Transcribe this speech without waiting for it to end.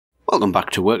Welcome back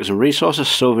to Workers and Resources,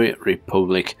 Soviet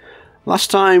Republic. Last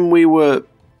time we were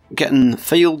getting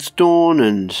fields done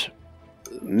and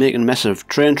making a mess of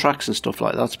train tracks and stuff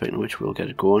like that, speaking of which we'll get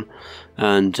it going.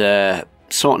 And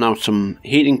sorting out some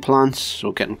heating plants,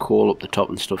 so getting coal up the top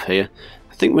and stuff here.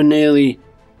 I think we're nearly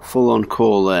full on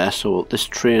coal there, so this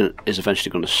train is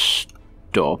eventually going to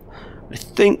stop. I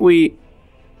think we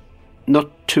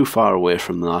not too far away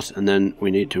from that, and then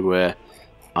we need to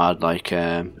add like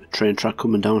a train track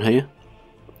coming down here,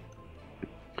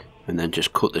 and then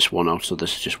just cut this one out, so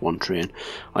this is just one train.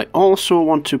 I also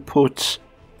want to put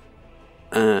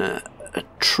a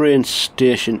train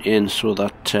station in so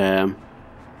that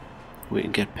we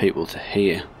can get people to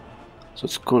here. So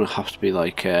it's going to have to be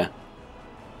like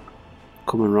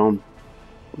coming around,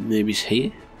 maybe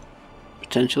here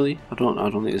potentially. I don't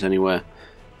think there's anywhere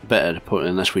better to put it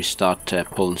unless we start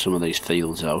pulling some of these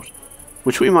fields out,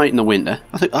 which we might in the winter.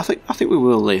 I think we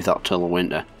will leave that till the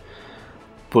winter.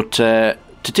 But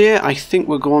today I think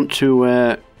we're going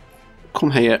to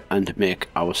come here and make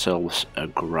ourselves a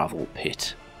gravel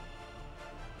pit.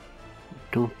 I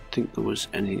don't think there was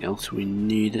anything else we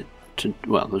needed to.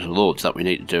 Well, there's loads that we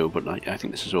need to do, but I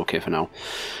think this is okay for now.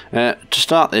 To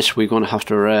start this, we're going to have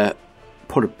to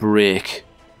put a break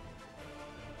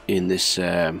in this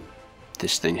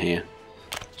this thing here.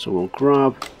 So we'll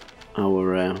grab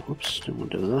our oops, didn't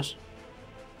want to do that.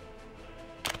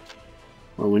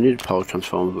 Well, we need a power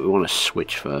transformer, but we want to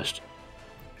switch first.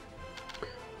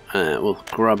 We'll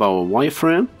grab our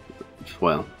wireframe.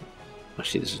 Well,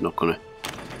 actually this is not going to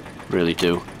really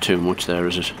do too much there,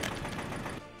 is it? So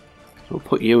we'll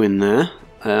put you in there.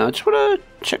 I just want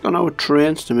to check on our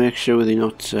trains to make sure they're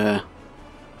not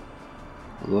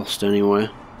lost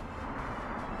anywhere.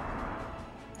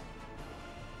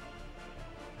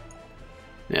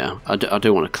 Yeah, I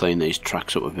do want to clean these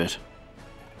tracks up a bit.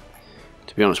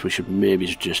 To be honest, we should maybe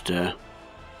just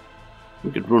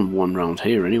we could run one round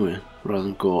here anyway, rather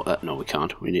than go. No, we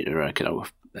can't. We need to get our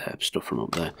stuff from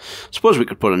up there. I suppose we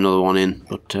could put another one in,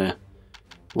 but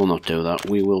we'll not do that.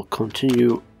 We will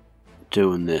continue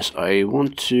doing this. I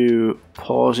want to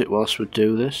pause it whilst we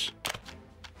do this.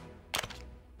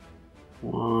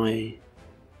 Why?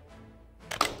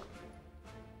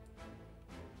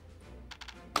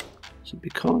 Is it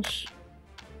because?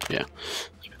 Yeah,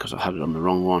 it's because I had it on the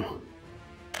wrong one.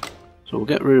 So we'll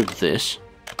get rid of this.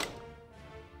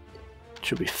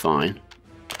 Should be fine.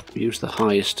 We use the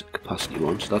highest capacity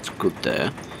one, so that's good there.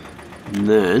 And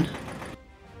then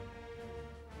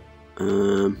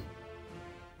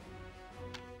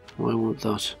why won't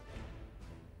that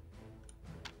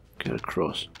get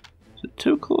across? Is it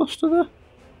too close to there?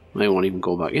 I won't even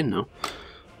go back in now.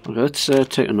 Okay, let's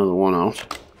take another one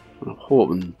out. I'm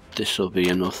hoping this will be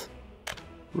enough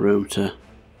room to.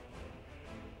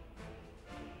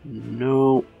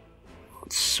 No,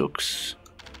 that sucks.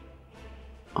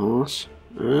 Arse.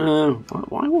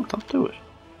 Why won't that do it?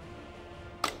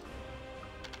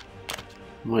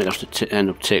 Might have to end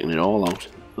up taking it all out.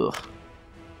 Ugh.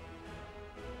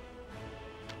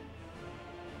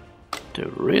 Do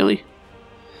it really?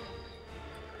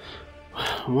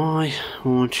 Why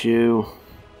won't you?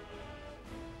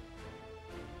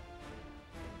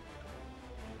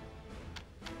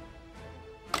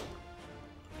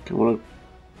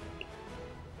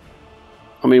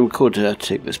 I mean, we could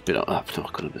take this bit up.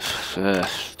 Not gonna be.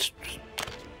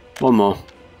 One more.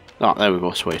 Ah, there we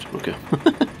go. Sweet. Okay.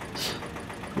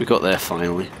 We got there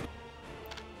finally.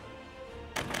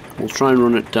 We'll try and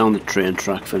run it down the train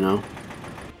track for now.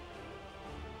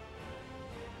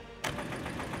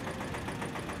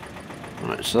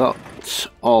 Right, so that's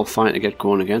all fine to get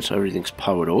going again. So everything's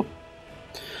powered up.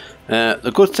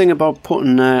 The good thing about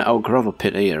putting our gravel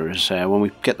pit here is when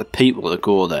we get the people to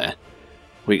go there,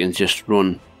 we can just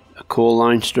run a coal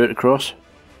line straight across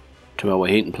to our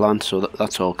heating plant, so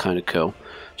that's all kind of cool.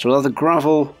 So we'll have the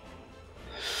gravel.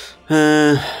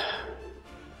 Where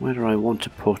do I want to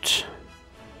put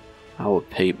our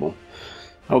people?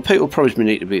 Our people probably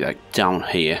need to be like down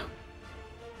here.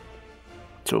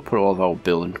 So we'll put all of our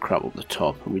building crap up the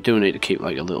top, and we do need to keep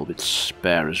like a little bit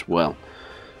spare as well.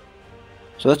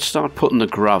 So let's start putting the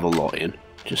gravel lot in,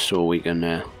 just so we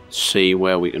can see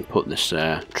where we can put this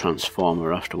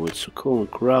transformer afterwards. So call it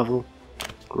gravel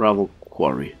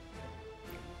quarry,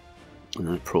 and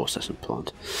then processing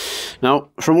plant. Now,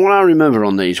 from what I remember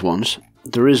on these ones,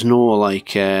 there is no like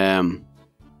conveyor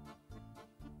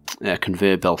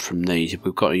belt from these.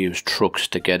 We've got to use trucks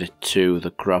to get it to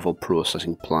the gravel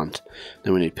processing plant.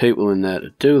 Then we need people in there to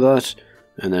do that,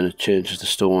 and then it changes the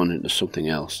stone into something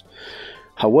else.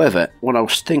 However, what I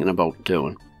was thinking about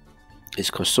doing is,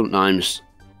 because sometimes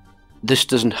this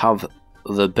doesn't have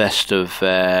the best of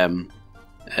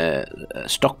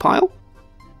stockpile,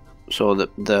 so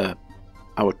that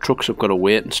our trucks have got to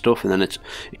wait and stuff, and then it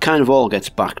kind of all gets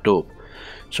backed up.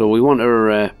 So we want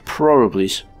to probably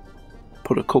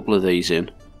put a couple of these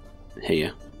in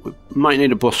here. We might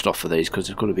need a bus stop for these because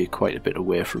it's going to be quite a bit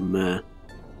away from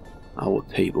our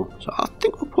people. So I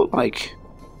think we'll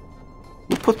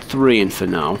put 3 in for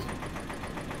now.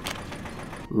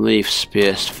 Leave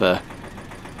space for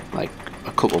like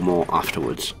a couple more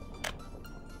afterwards.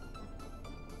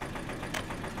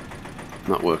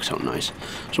 That works out nice.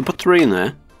 So put 3 in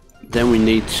there. Then we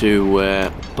need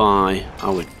to buy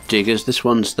our diggers. This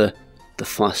one's the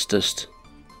fastest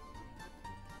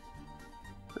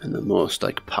and the most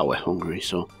like power hungry,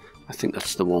 so I think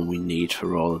that's the one we need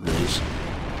for all of these.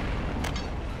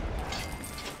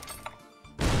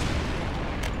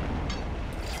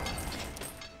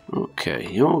 Okay,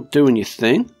 you're doing your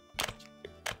thing.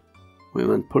 We'll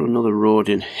then put another road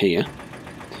in here.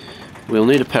 We'll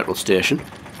need a petrol station.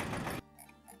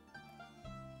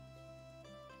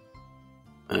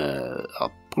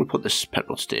 I'll put this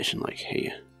petrol station like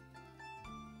here.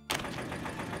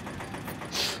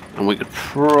 And we could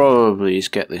probably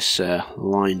get this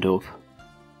lined up.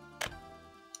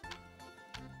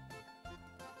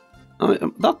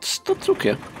 That's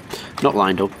okay. Not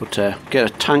lined up, but get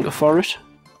a tanker for it.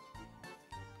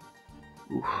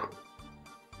 Oof.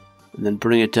 And then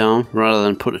bring it down rather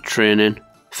than put a train in.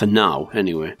 For now,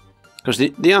 anyway. Because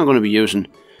they aren't going to be using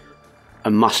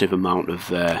a massive amount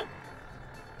of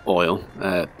oil,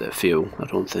 fuel, I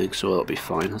don't think, so that'll be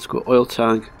fine. Let's go oil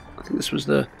tank. I think this was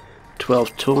the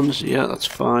 12 tons, yeah, that's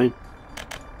fine.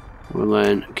 We'll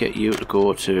then get you to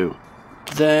go to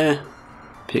there,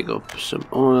 pick up some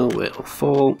oil, wait it'll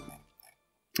fall,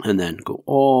 and then go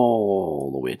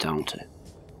all the way down to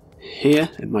here.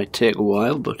 It might take a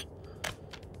while, but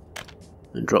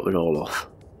and drop it all off.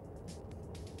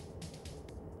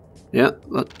 Yeah,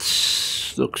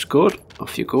 that looks good.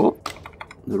 Off you go.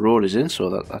 The road is in, so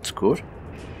that's good.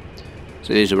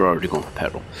 So these are already going for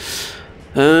petrol.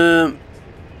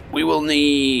 We will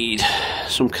need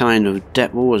some kind of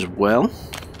depot as well.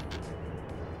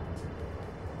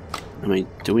 I mean,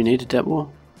 do we need a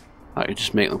depot? I could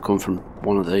just make them come from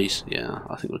one of these. Yeah,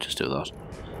 I think we'll just do that.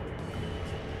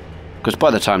 Because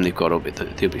by the time they've got up,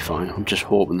 they'll be fine. I'm just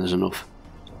hoping there's enough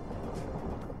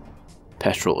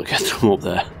petrol to get them up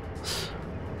there.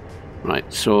 Right,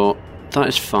 so that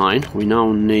is fine. We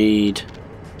now need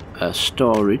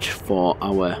storage for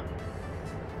our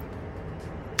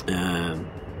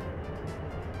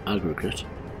aggregate.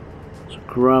 So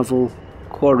gravel,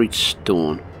 quarried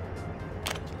stone.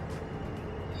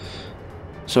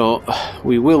 So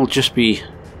we will just be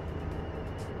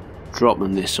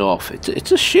dropping this off.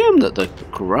 It's a shame that the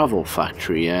gravel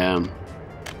factory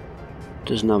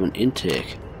doesn't have an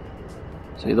intake.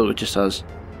 See, look, it just has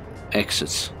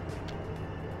exits.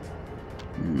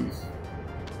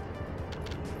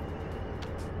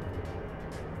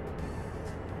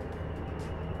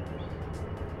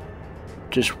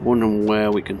 Just wondering where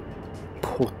we can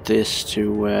put this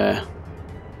to. I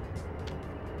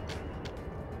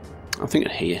think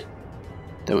it here.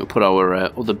 Then we put our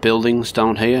other buildings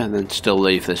down here, and then still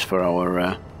leave this for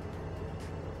our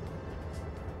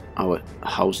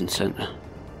housing centre.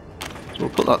 So we'll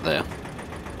put that there.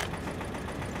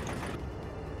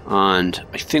 And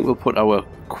I think we'll put our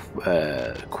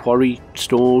quarry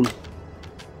stone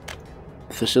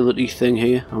facility thing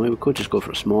here. I mean, we could just go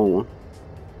for a small one.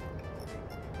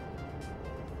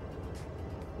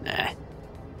 Nah.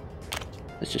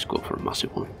 Let's just go for a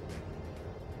massive one.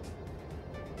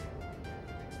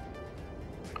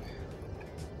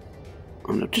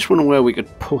 And I just wonder where we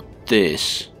could put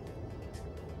this,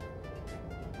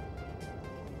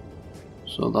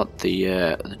 so that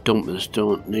the dumpers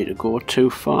don't need to go too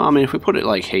far. I mean, if we put it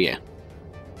like here,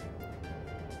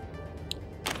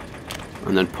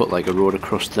 and then put like a road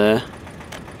across there,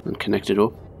 and connect it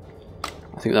up,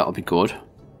 I think that'll be good.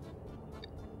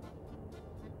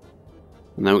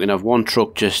 And then we can have one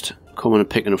truck just coming and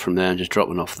picking up from there and just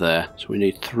dropping off there. So we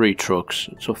need 3 trucks,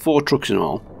 so 4 trucks in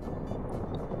all.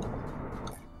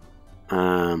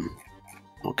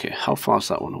 Okay, how far is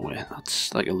that one away?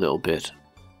 That's like a little bit.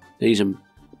 These are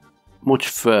much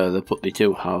further, but they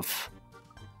do have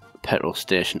a petrol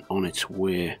station on its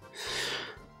way.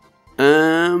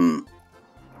 I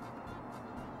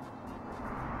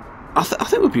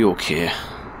think we'll be okay.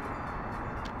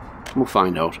 We'll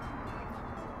find out.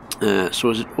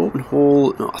 So is it open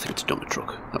haul? No, I think it's a dumper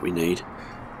truck that we need.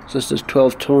 So this does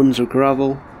 12 tons of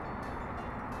gravel.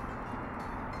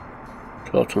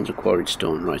 12 tons of quarried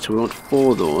stone, right, so we want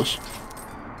 4 of those.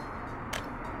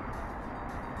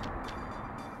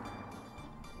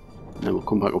 then we'll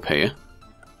come back up here.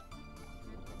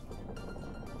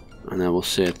 And then we'll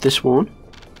say this one,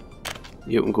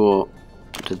 you can go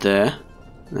to there,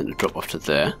 and then to drop off to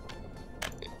there.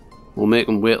 We'll make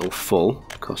them wait till full,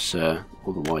 because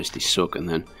otherwise they suck, and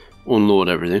then unload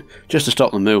everything, just to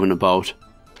stop them moving about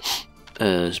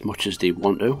as much as they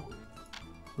want to.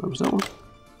 What was that one?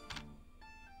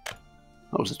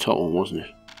 That was the top one, wasn't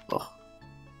it? Ugh.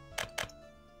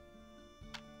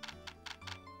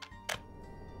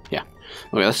 Yeah.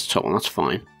 Okay, that's the top one, that's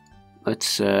fine.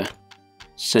 Let's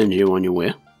send you on your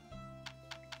way.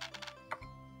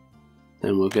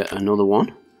 Then we'll get another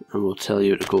one, and we'll tell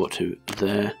you to go to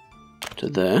there, to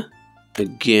there.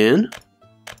 Again,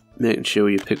 making sure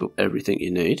you pick up everything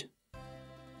you need.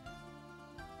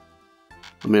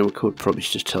 I mean, we could probably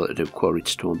just tell it to do quarried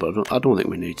stone, but I don't think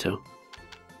we need to.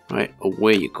 Right,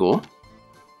 away you go.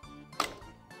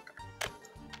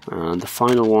 And the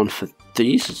final one for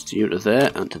these is to you to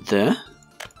there and to there.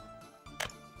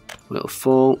 A little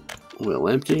full, a little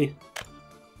empty.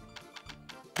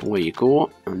 Away you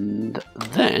go. And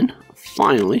then,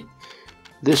 finally,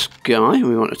 this guy,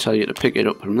 we want to tell you to pick it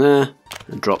up from there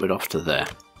and drop it off to there.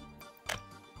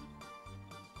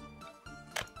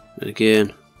 And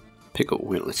again, pick up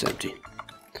wheel, it's empty.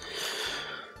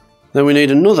 Then we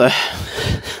need another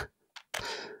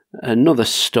another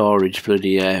storage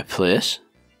bloody place.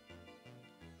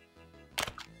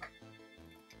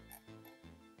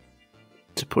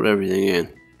 To put everything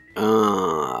in.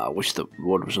 I wish the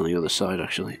wood was on the other side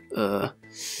actually.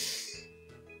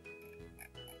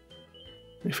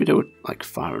 If we do it like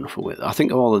far enough away, I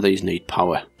think all of these need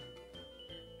power.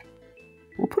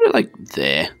 We'll put it like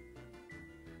there.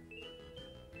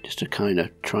 Just to kind of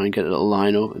try and get a little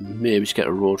line up and maybe just get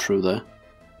a road through there.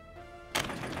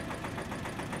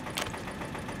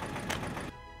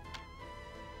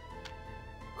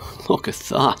 Look at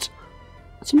that.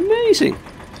 That's amazing.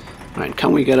 Right,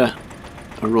 can we get a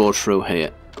road through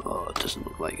here? Oh, it doesn't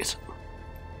look like it.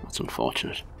 That's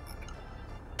unfortunate.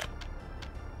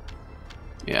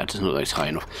 Yeah, it doesn't look like it's high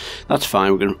enough. That's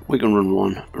fine, we can run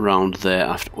one around there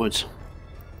afterwards.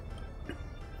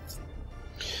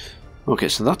 Okay,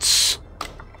 so that's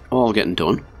all getting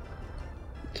done.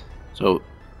 So,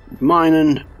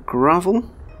 mining gravel.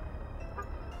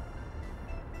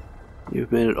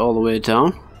 You've made it all the way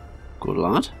down. Good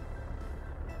lad.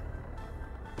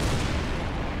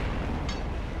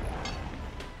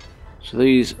 So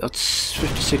these, that's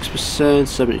 56%,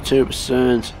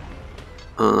 72%,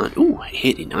 and ooh,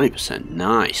 89%.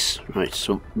 Nice. Right,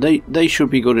 so they should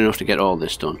be good enough to get all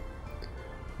this done.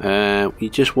 We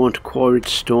just want quarried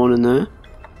stone in there.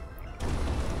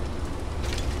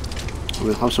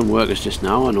 We'll have some workers just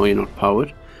now. I know you're not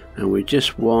powered, and we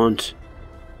just want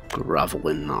gravel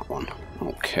in that one.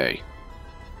 Okay.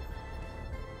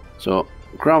 So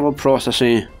gravel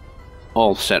processing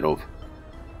all set up.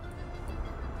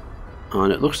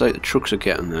 And it looks like the trucks are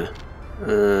getting there.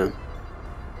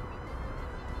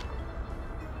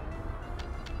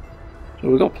 So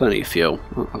we've got plenty of fuel.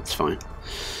 That's fine.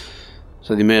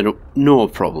 So they made up no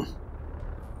problem.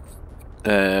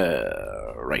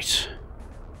 Right.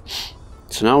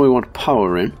 So now we want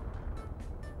power in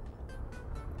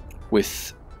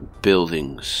with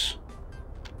buildings.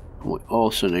 We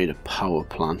also need a power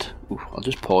plant. Ooh, I'll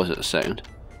just pause it a second.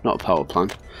 Not a power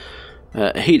plant.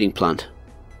 A heating plant.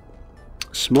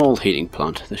 Small heating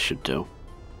plant, this should do.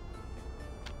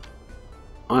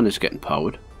 And it's getting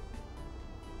powered.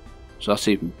 So that's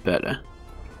even better.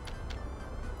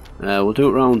 We'll do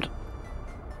it round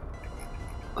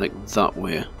like that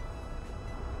way.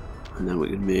 And then we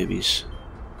can maybe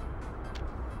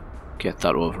get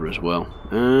that over as well.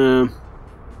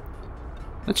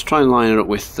 Let's try and line it up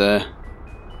with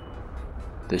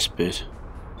this bit.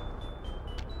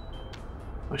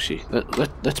 Actually,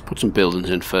 let's put some buildings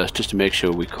in first, just to make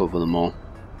sure we cover them all.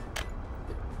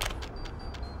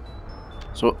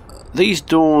 So, these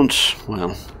don't,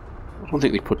 well, I don't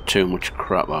think they put too much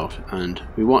crap out, and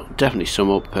we want definitely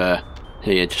some up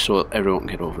here, just so everyone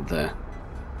can get over there.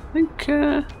 I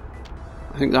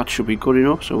think that should be good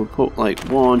enough, so we'll put like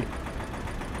one.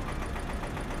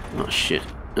 Oh shit,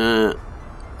 that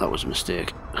was a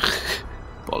mistake.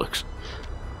 Bollocks.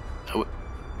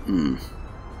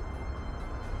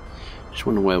 Just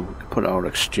wonder where we could put our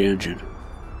exchange in.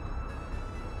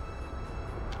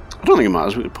 I don't think it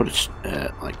matters. We could put it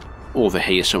like over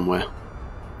here somewhere,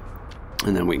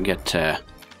 and then we can get that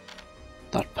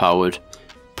powered.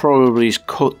 Probably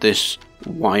cut this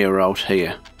wire out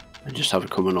here and just have it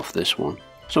coming off this one,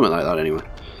 something like that. Anyway,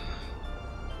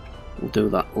 we'll do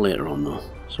that later on though.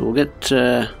 So we'll get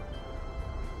that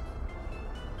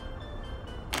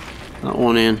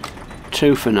one in,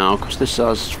 2 for now, because this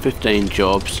has 15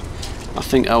 jobs. I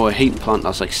think our heating plant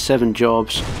has like 7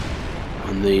 jobs,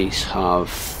 and these have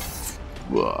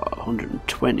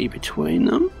 120 between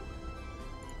them.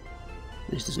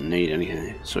 This doesn't need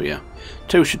anything, so yeah,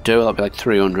 2 should do. That'll be like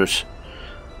 300.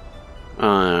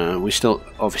 We still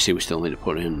need to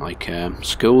put in like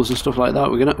schools and stuff like that.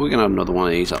 We're gonna have another one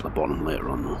of these at the bottom later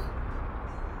on though.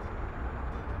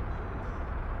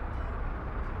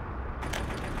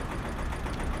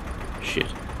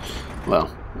 Shit. Well,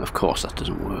 of course that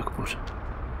doesn't work, but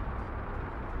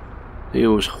he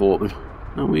was hoping.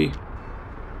 Are we?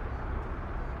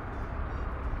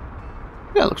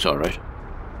 Yeah, it looks alright.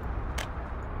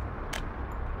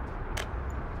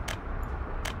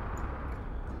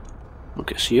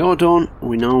 Okay, so you're done.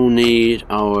 We now need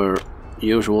our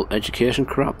usual education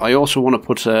crap. I also want to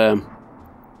put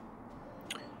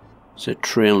say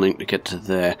train link to get to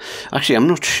there. Actually, I'm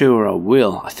not sure I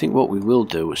will. I think what we will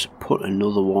do is put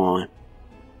another one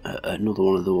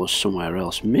of those somewhere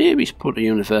else. Maybe put a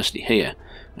university here,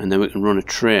 and then we can run a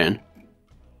train.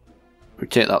 We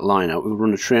take that line out. We'll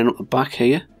run a train up the back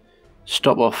here,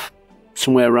 stop off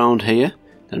somewhere around here,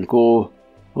 then go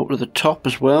up to the top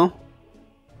as well.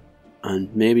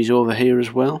 And maybe he's over here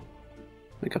as well.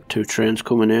 We got 2 trains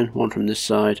coming in, one from this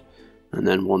side, and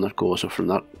then one that goes up from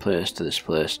that place to this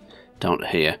place, down to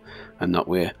here. And that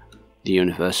way, the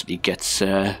university gets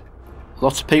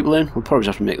lots of people in. We'll probably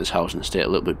have to make this housing estate a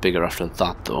little bit bigger after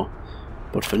that, though.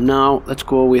 But for now, let's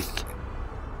go with,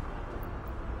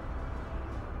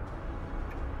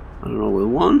 I don't know, with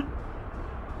 1.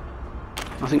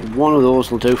 I think 1 of those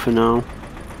will do for now.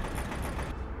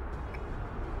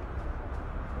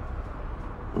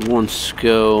 1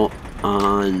 school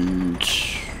and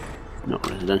not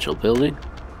residential building.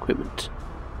 Equipment.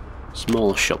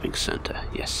 Small shopping centre,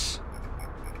 yes.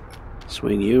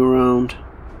 Swing you around.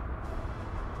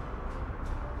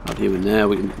 Have you in there,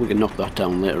 we can knock that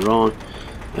down later on.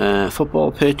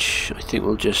 Football pitch, I think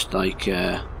we'll just like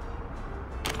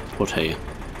put here.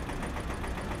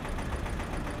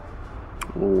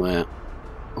 We'll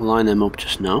line them up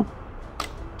just now.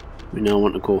 We now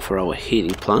want to go for our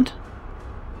heating plant.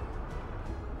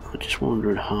 I'm just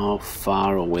wondering how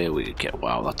far away we could get.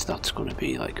 Wow, that's going to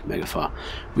be like mega far.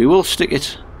 We will stick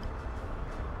it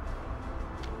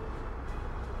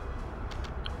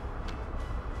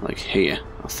like here,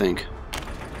 I think,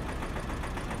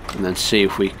 and then see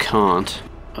if we can't.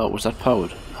 Oh, was that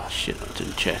powered? Oh shit, I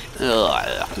didn't check.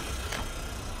 Ugh.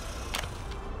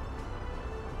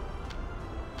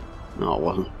 No, it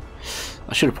wasn't.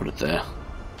 I should have put it there.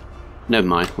 Never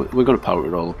mind, we're going to power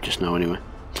it all up just now anyway.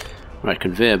 Right,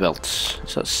 conveyor belts.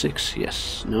 Is that 6?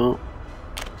 Yes. No.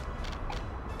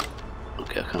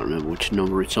 Okay, I can't remember which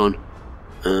number it's on.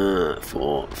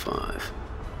 4, 5.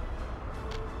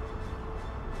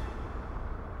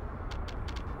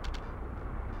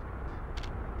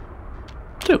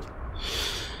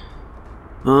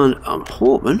 And I'm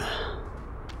hoping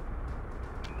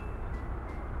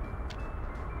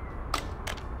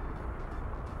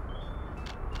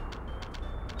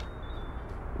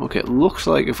okay, it looks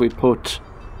like if we put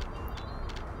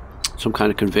some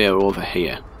kind of conveyor over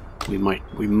here, we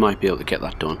might be able to get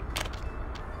that done.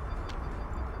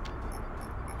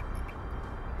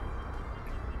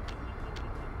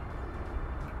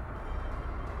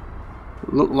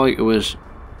 It looked like it was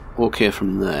okay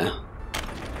from there.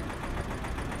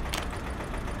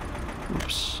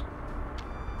 Oops.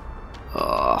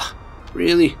 Ah,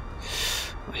 really?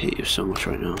 I hate you so much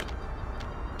right now.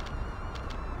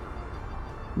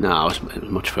 No, it was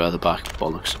much further back.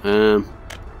 Bollocks.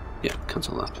 Yeah,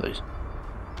 cancel that, please.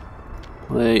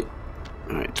 Play.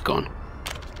 Alright, it's gone.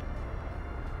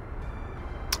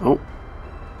 Oh.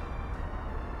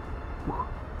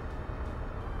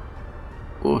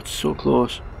 Oh, it's so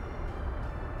close.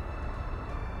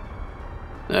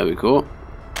 There we go.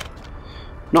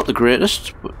 Not the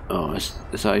greatest, but oh, is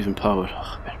that even powered?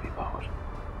 Oh, it better be powered.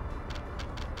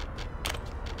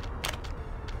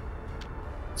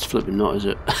 It's flipping not, is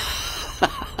it?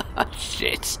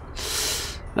 Shit.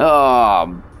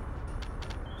 Oh,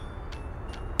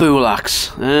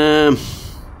 Boolax.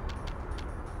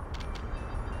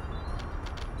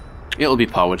 It'll be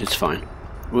powered. It's fine.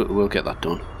 We'll get that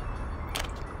done.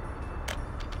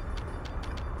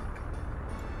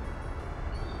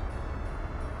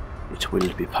 It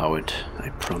will be powered, I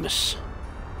promise.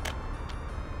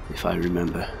 If I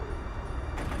remember.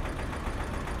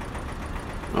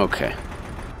 Okay.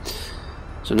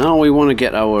 So now we want to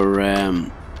get our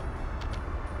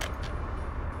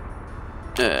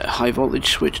high voltage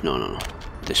switch. No.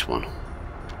 This one.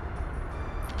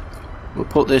 We'll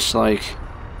put this like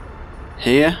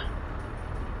here.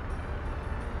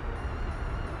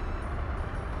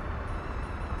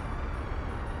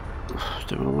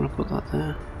 Do I want to put that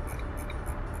there?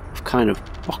 I've kind of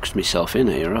boxed myself in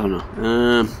here, haven't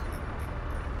I?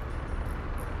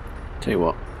 Tell you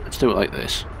what, let's do it like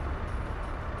this.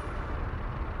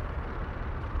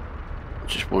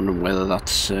 Just wondering whether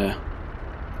that's going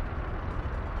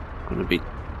to be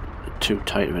too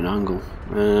tight of an angle.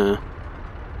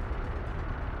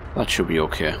 That should be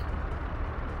okay.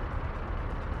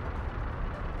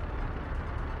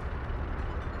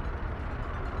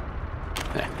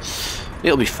 There.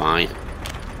 It'll be fine.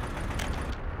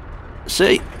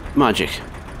 See? Magic.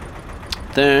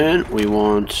 Then we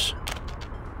want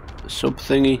a sub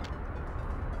thingy.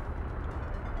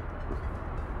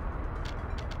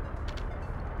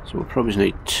 So we'll probably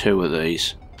need 2 of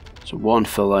these. So one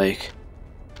for like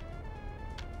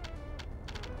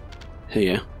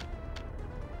here,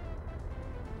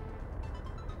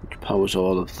 which powers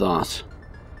all of that.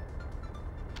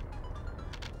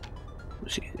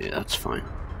 See, yeah, that's fine.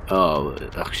 Oh,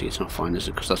 actually, it's not fine, is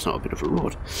it? Because that's not a bit of a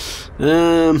road.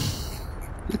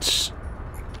 Let's.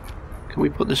 Can we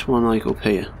put this one like up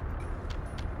here?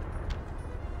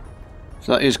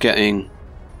 So that is getting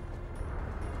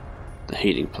the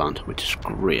heating plant, which is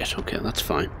great. Okay, that's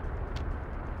fine.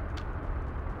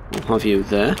 We'll have you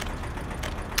there.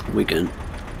 We can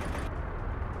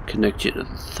connect you to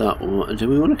that one. Do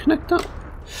we want to connect that?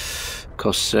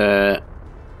 Because I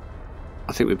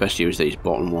think we best use these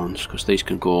bottom ones, because these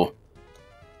can go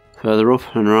further up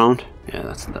and around. Yeah,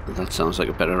 that sounds like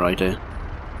a better idea.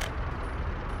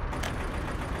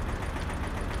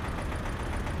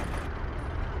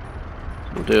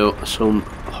 We'll do some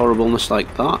horribleness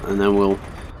like that, and then we'll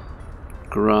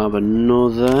grab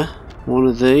another one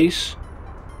of these.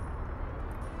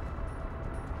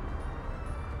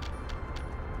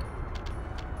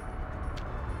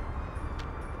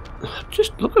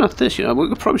 Just looking at this, you know, we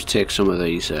could probably take some of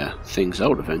these things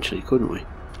out eventually, couldn't we?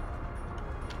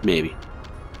 Maybe.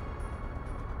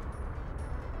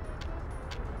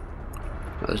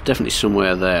 Well, there's definitely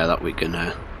somewhere there that we can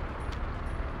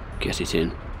get it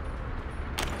in.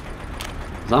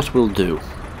 That will do.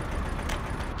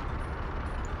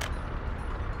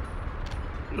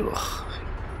 Ugh.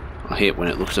 I hate when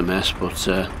it looks a mess, but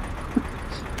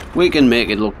we can make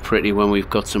it look pretty when we've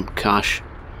got some cash.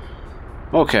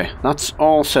 Okay, that's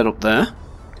all set up there.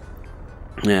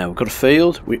 Yeah, we've got a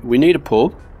field. We need a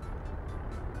pub.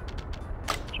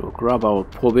 So we'll grab our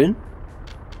pub in.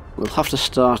 We'll have to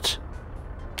start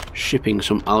shipping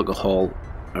some alcohol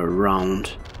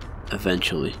around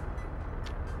eventually.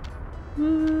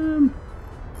 Well,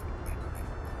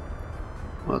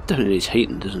 it definitely needs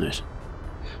heating, doesn't it?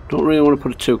 Don't really want to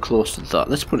put it too close to that.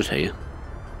 Let's put it here.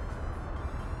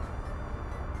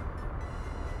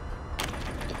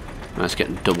 That's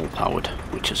getting double powered,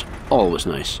 which is always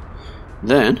nice.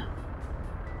 Then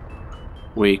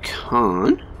we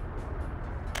can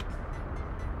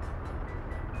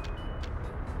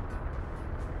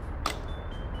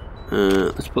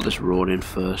let's put this road in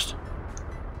first,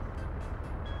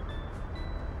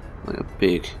 like a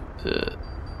big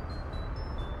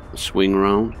swing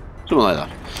round, something like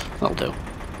that. That'll do.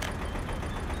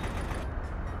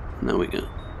 And then we can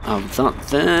have that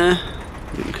there.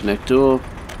 We can connect up.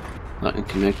 That can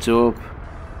connect up.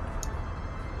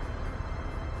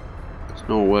 There's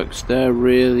no works there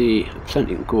really.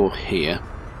 Plenty can go here,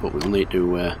 but we'll need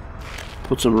to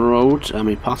put some roads,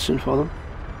 paths in for them.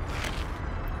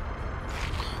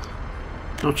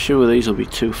 Not sure these will be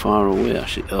too far away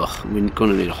actually. Ugh, we're going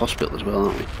to need a hospital as well,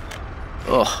 aren't we?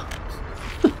 Ugh.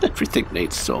 Everything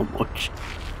needs so much.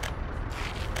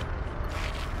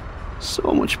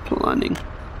 So much planning.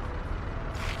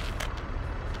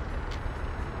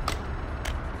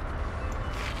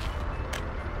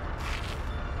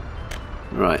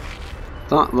 Right,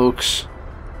 that looks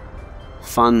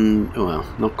well,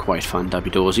 not quite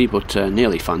fan-dabby-dozy, but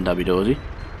nearly fan-dabby-dozy.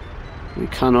 We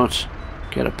cannot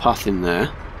get a path in there,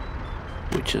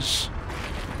 which is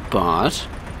bad.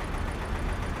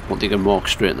 But they can walk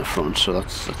straight in the front, so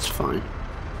that's fine.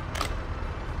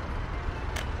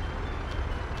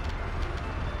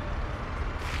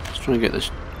 Let's try and get this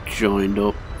joined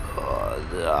up.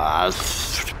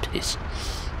 Piss.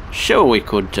 Sure, we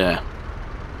could. There's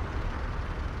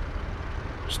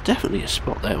definitely a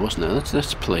spot there, wasn't there?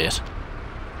 Let's play it.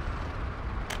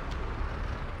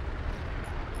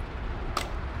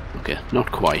 Okay,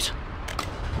 not quite.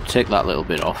 We'll take that little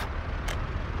bit off.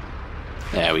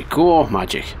 There we go,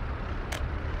 magic.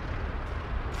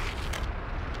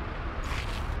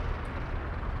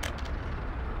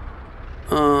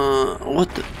 What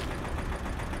the?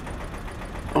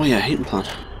 Oh yeah, heating plant.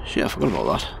 Shit, I forgot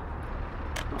about that.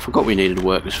 I forgot we needed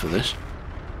workers for this.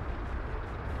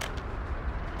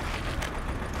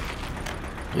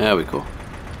 There we go.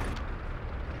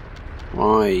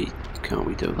 Why can't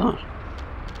we do that?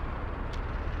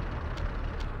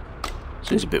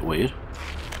 Seems a bit weird.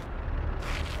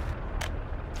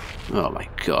 Oh my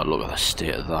god, look at the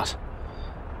state of that.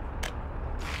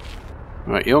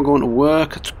 Right, you're going to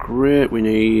work, that's great. We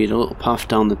need a little path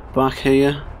down the back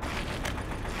here.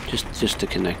 Just to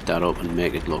connect that up and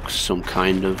make it look some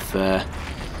kind of, well,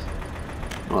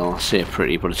 I'll say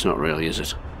pretty, but it's not really, is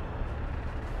it?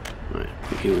 Right,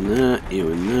 put you in there, you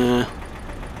in there.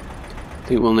 I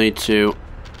think we'll need to,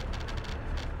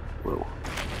 whoa,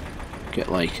 get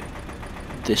like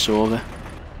this over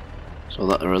so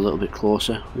that they're a little bit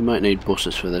closer. We might need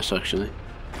buses for this actually.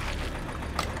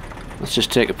 Let's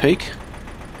just take a peek.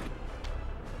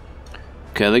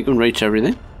 Okay, they can reach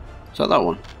everything. Is that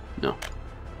one? No.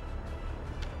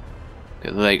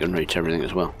 Okay, they can reach everything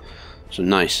as well. So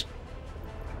nice.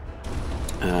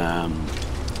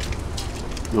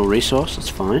 No resource, that's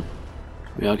fine.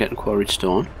 We are getting quarried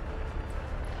stone.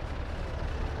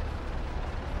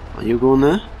 Are you going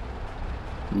there?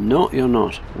 No, you're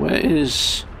not. Where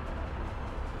is...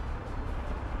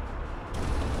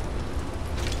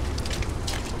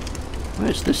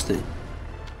 Where's this thing?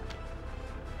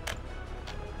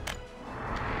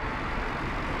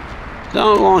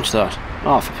 Don't launch that.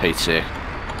 Oh, for Pete's sake.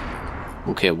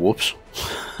 Okay, whoops.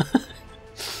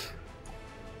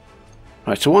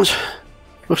 Right, so once...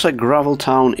 Looks like Gravel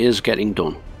Town is getting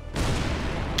done.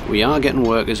 We are getting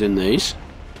workers in these,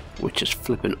 which is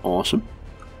flipping awesome.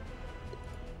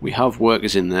 We have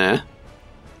workers in there.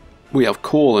 We have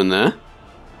coal in there.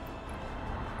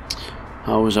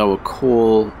 How is our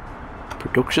coal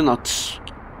production? That's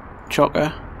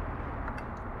chocker.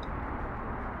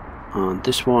 And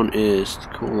this one is the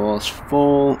coal oil's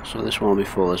full, so this one will be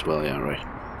full as well, yeah, right.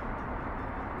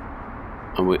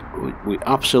 And we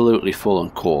absolutely full on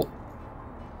coal.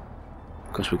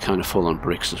 Because we're kind of full on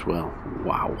bricks as well.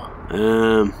 Wow.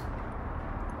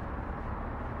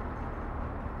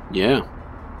 Yeah.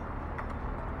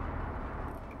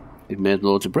 We've made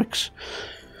loads of bricks.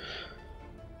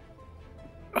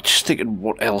 I'm just thinking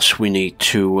what else we need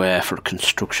to for a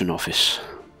construction office.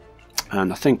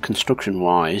 And I think construction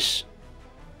wise,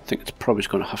 I think it's probably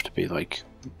going to have to be like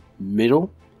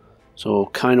middle. So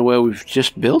kind of where we've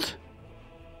just built.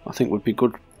 I think would be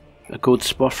a good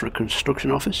spot for a construction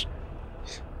office.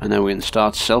 And then we can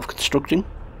start self-constructing.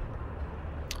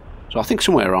 So I think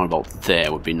somewhere around about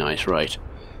there would be nice, right?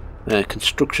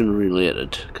 Construction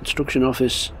related. Construction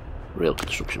office. Real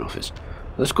construction office.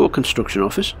 Let's go construction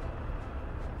office.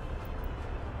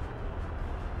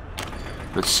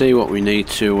 Let's see what we need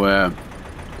to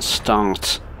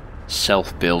start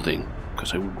self-building.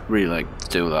 Because I would really like to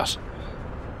do that.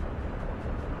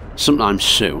 Sometime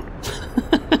soon.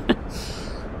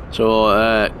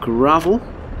 So, gravel.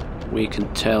 We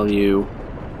can tell you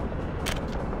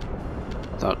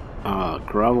that our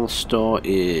gravel store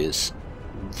is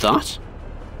that,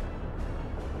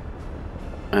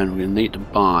 and we'll need to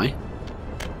buy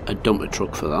a dumper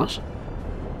truck for that.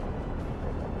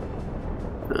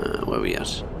 Where are we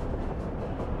at?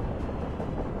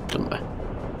 Dumper.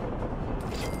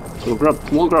 So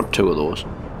we'll grab two of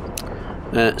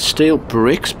those. Steel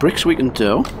bricks. Bricks we can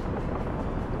do.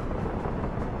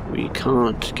 We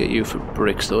can't get you for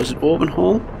bricks though. Is it open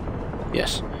hole?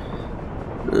 Yes.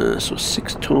 So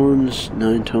 6 tons,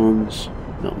 9 tons,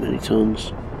 not many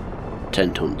tons,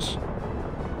 10 tons.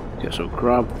 Okay, so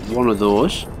grab one of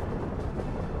those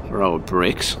for our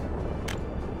bricks.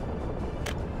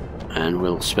 And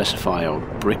we'll specify our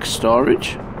brick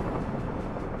storage.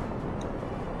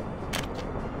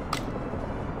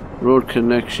 Road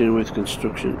connection with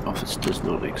construction office does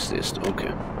not exist.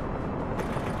 Okay.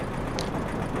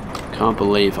 Can't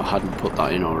believe I hadn't put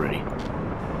that in already.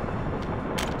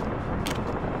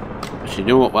 But you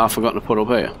know what I've forgotten to put up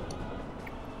here?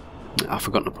 I've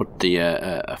forgotten to put the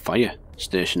a fire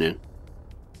station in.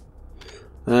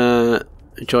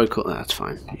 Joy cut, that's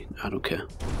fine. I don't care.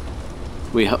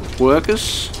 We have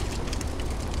workers.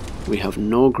 We have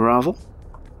no gravel.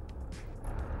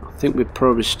 I think we're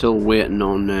probably still waiting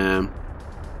on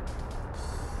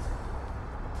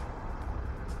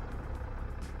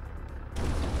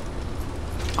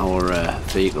our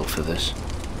vehicle for this.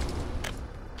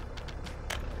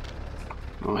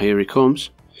 Oh, here he comes.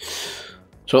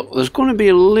 So there's going to be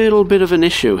a little bit of an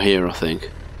issue here, I think.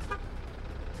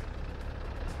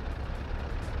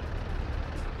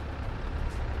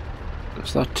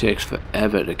 Because that takes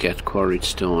forever to get quarried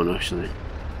stone, actually.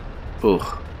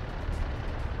 Ugh.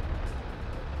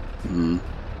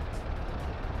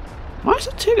 Why is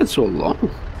it taking so long?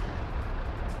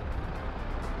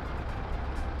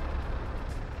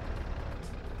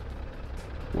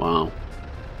 Wow.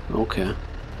 Okay.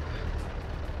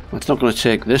 That's not going to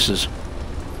take this as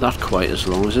that quite as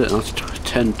long, is it? That's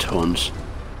 10 tons.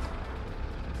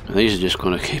 And these are just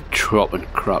going to keep dropping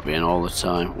crap in all the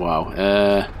time. Wow.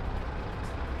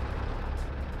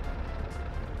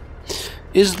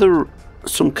 Is there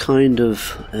some kind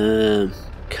of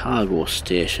cargo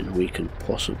station we can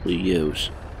possibly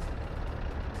use?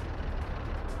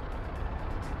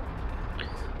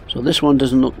 So this one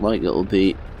doesn't look like it'll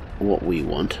be what we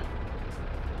want.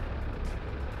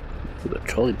 We've got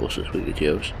trolley buses we could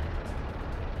use.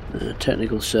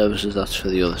 Technical services, that's for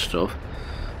the other stuff.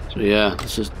 So yeah,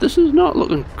 this is not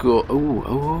looking good. Oh,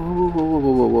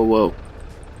 whoa.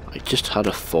 I just had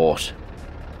a thought.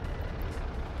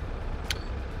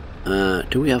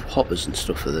 Do we have hoppers and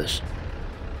stuff for this?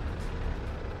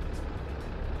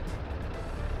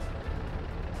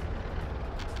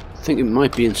 I think it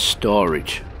might be in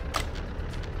storage.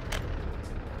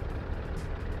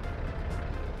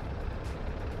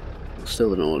 I still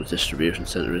don't know what a distribution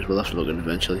centre is. We'll have to look at it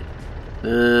eventually.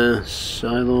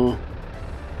 Silo.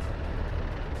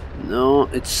 No,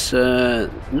 it's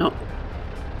not.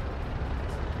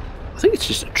 I think it's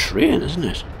just a train, isn't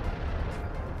it?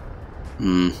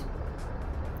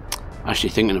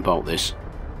 Actually, thinking about this,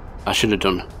 I should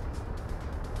have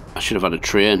had a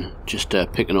train just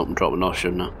picking up and dropping off,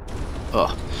 shouldn't I?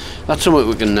 Oh, that's something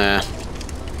we can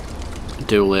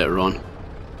do later on.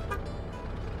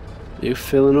 Are you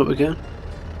filling up again?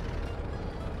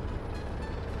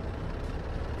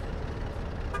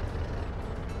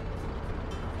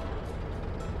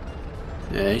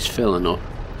 Yeah, he's filling up.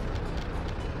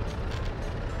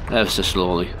 Ever so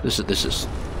slowly. This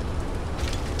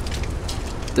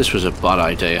was a bad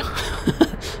idea.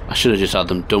 I should have just had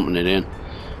them dumping it in.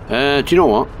 Do you know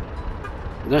what?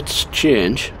 Let's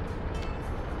change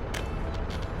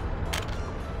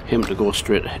him to go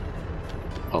straight ahead.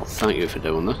 Well, thank you for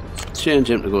doing that. Change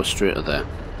him to go straight to there.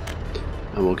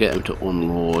 And we'll get him to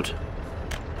unload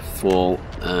full.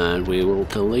 And we will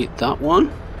delete that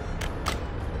one.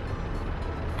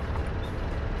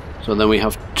 So then we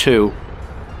have two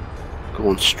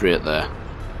going straight there.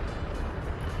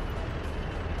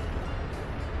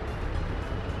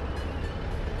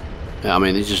 Yeah, I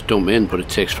mean, they just dump in, but it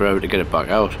takes forever to get it back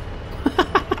out.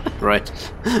 Right.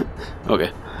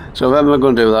 Okay. So if I'm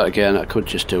going to do that again, I could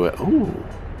just do it. Ooh.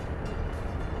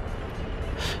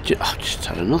 I just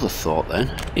had another thought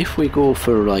then. If we go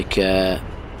for like, where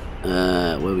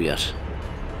are we at?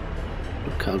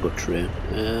 Cargo train.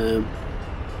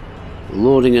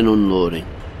 Loading and unloading.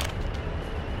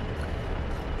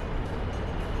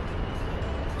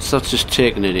 So that's just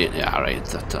taking it in. Yeah, right.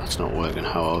 That's not working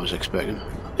how I was expecting.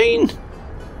 I mean,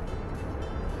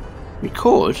 we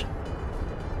could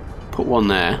put one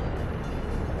there.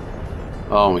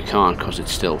 Oh, we can't because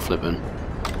it's still flipping.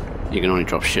 You can only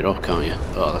drop shit off, can't you?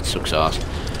 Oh, that sucks ass.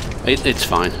 It's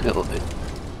fine.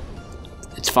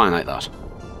 It's fine like that.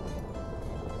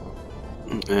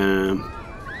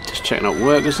 Just checking out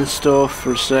workers and stuff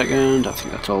for a second. I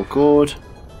think that's all good.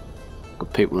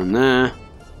 Got people in there.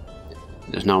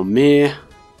 There's now me. I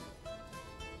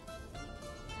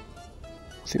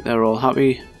think they're all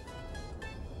happy.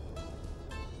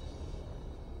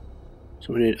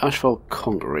 So we need asphalt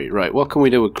concrete. Right, what can we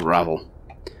do with gravel?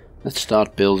 Let's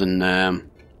start building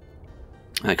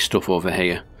like stuff over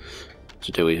here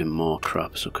to do even more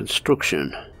crap. So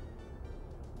construction.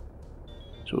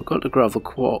 So we've got the gravel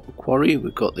quarry,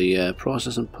 we've got the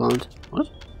processing plant. What?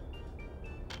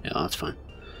 Yeah, that's fine.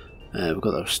 We've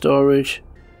got our storage.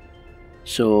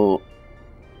 So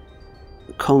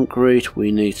concrete,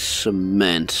 we need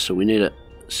cement. So we need a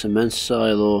cement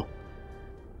silo.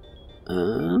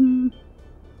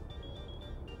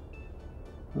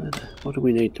 What do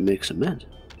we need to make cement?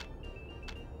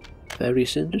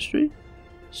 Various industry?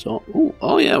 So,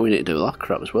 oh yeah, we need to do that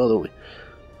crap as well, don't we?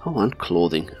 Oh, and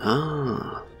clothing.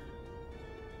 Ah.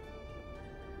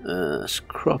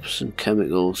 Crops and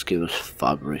chemicals give us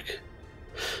fabric.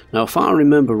 Now, if I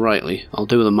remember rightly, I'll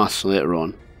do the maths later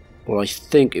on, but I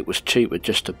think it was cheaper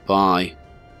just to buy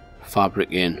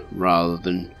fabric in rather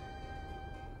than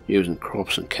using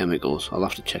crops and chemicals. I'll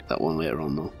have to check that one later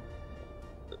on though.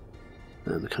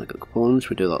 Mechanical components,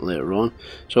 we do that later on.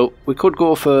 So we could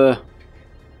go for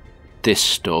this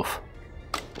stuff,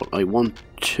 but I want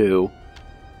to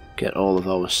get all of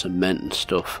our cement and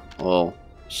stuff all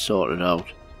sorted out.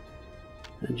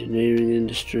 Engineering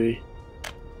industry,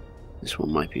 this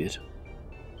one might be it.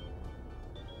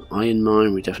 Iron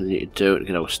mine, we definitely need to do it to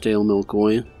get our steel mill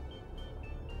going.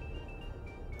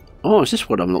 Oh, is this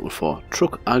what I'm looking for?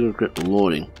 Truck aggregate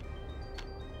loading.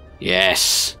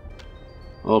 Yes.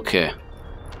 Okay.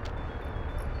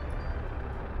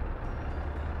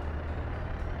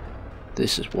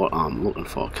 This is what I'm looking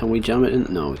for. Can we jam it in?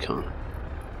 No, we can't.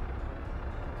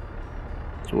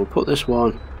 So we'll put this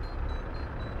one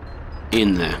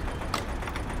in there.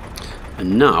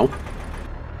 And now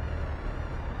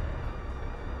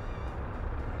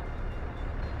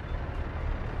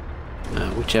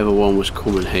whichever one was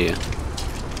coming here.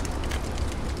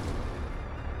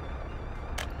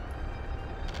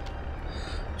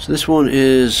 So this one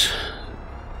is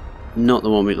not the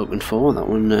one we're looking for. That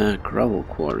one, gravel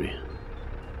quarry.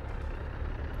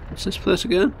 What's this place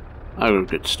again?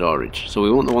 Aggregate storage. So we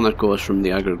want the one that goes from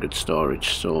the aggregate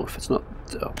storage. So if it's not,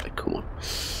 oh, come on.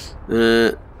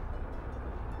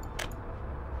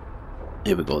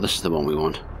 Here we go. This is the one we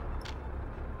want.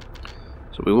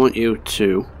 So we want you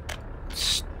to,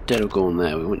 instead of going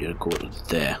there, we want you to go to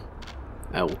there.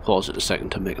 I will pause it a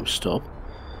second to make them stop.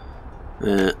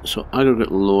 So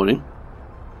aggregate loading.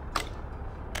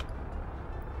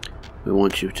 We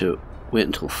want you to wait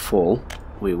until full.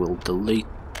 We will delete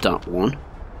that one.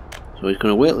 So he's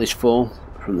going to wait till it's full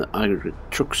from the aggregate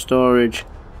truck storage,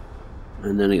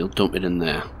 and then he'll dump it in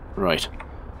there. Right,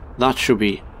 that should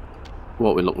be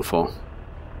what we're looking for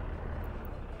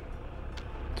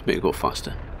to make it go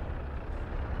faster.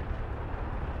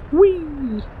 Whee!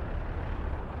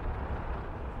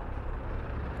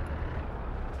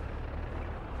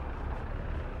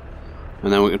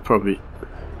 And then we could probably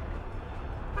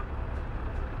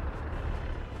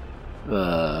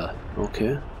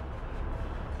okay.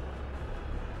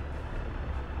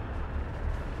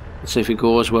 Let's see if he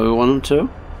goes where we want him to.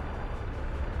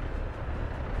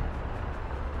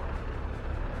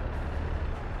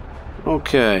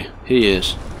 Okay, he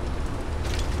is.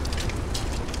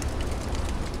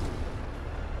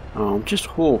 Oh, I'm just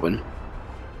hoping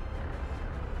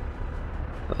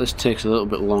that this takes a little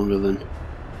bit longer than...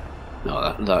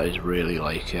 No, that is really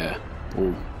like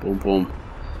boom, boom, boom.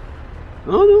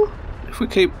 Oh no, if we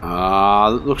keep...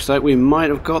 it looks like we might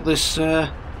have got this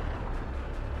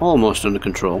almost under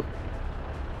control.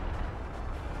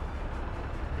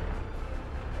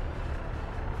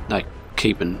 Like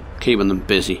keeping them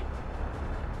busy.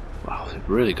 Wow, they've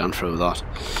really gone through that.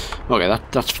 Okay,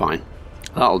 that's fine.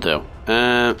 That'll do.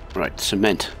 Right,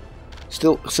 cement.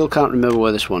 Still can't remember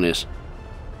where this one is.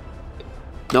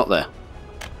 Not there.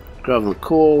 Gravel and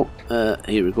coal.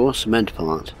 Here we go. Cement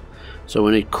plant. So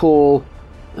we need coal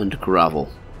and gravel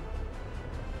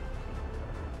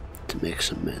to make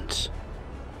cement.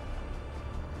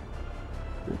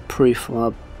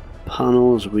 Prefab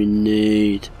panels. We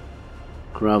need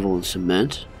gravel and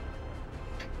cement.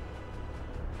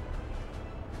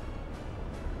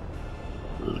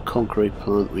 And a concrete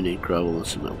plant. We need gravel and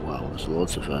cement. Wow, there's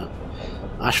loads of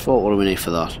asphalt. What do we need for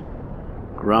that?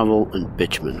 Gravel and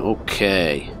bitumen.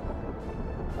 Okay.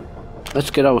 Let's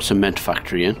get our cement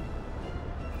factory in.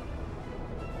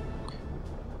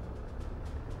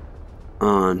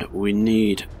 And we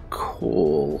need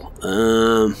coal.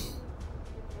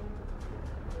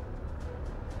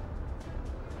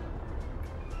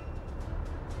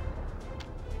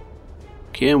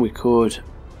 Again, we could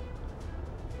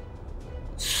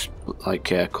like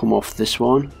come off this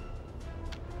one.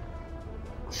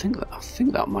 I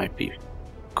think that might be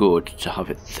good to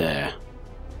have it there.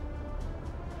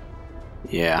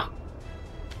 Yeah.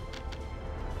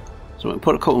 So we can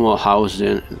put a couple more houses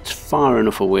in. It's far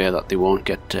enough away that they won't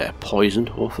get poisoned,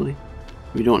 hopefully.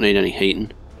 We don't need any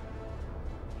heating.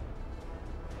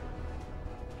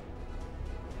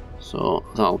 So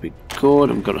that'll be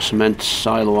good. I've got a cement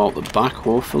silo out the back,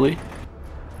 hopefully.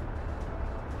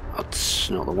 That's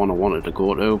not the one I wanted to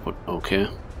go to, but okay.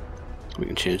 We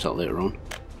can change that later on.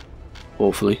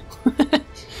 Hopefully.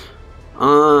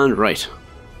 And right.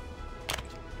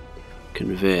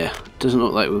 Conveyor. Doesn't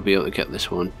look like we'll be able to get this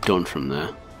one done from there.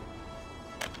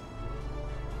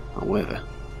 However.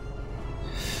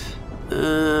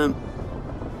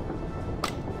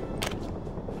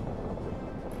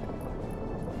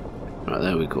 Right,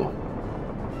 there we go.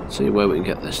 Let's see where we can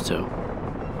get this to.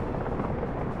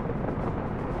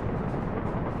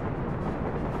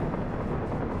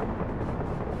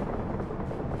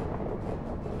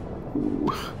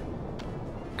 Ooh.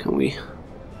 Can we?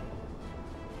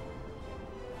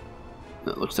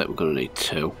 That looks like we're going to need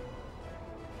two.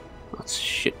 That's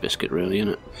shit biscuit really,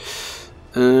 isn't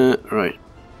it? Right.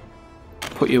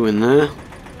 Put you in there.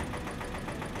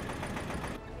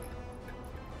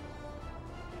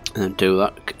 And then do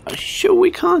that. Sure,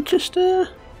 we can't just there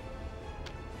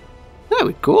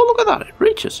we go, look at that, it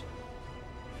reaches.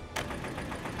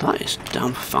 That is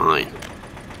damn fine.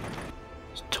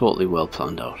 It's totally well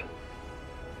planned out.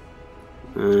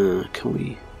 Can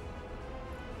we...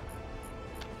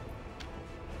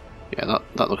 Yeah,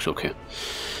 that looks okay.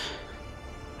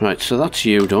 Right, so that's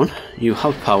you done. You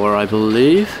have power, I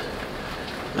believe.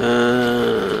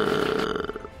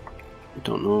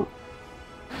 Don't know.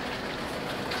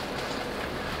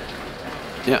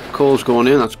 Yeah, coal's going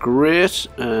in, that's great.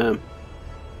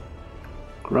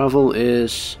 Gravel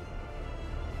is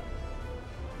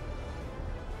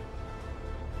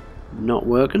not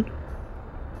working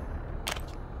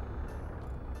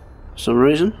for some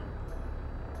reason.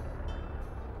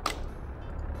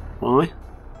 Why?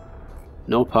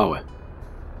 No power.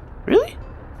 Really?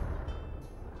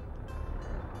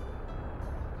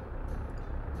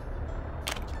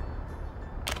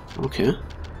 Okay.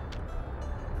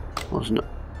 Wasn't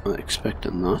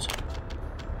expecting that.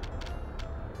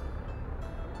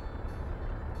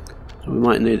 So we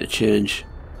might need to change.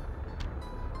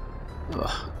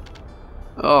 Ugh.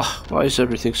 Oh, why is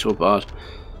everything so bad?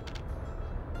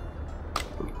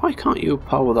 Why can't you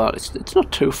power that? It's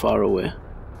not too far away.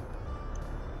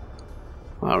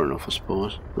 Far enough, I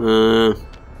suppose.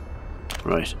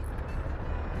 Right.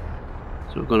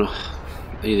 So we're gonna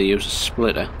either use a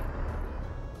splitter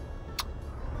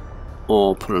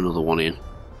or put another one in.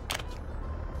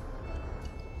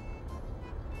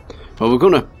 Well, we're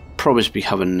gonna probably be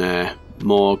having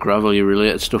more gravelly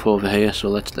related stuff over here, so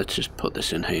let's just put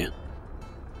this in here.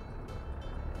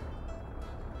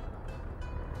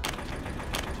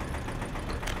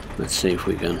 Let's see if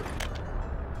we can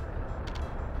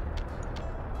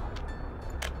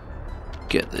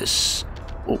get this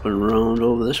up and round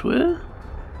over this way.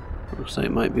 Looks like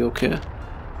it might be okay.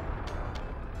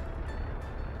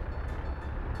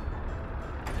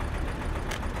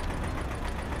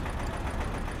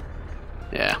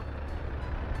 Yeah.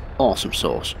 Awesome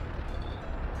sauce.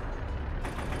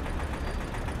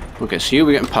 Okay, so you'll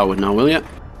be getting powered now, will you?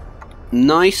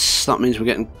 Nice. That means we're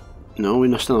getting... No,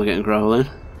 we're still not getting gravel in.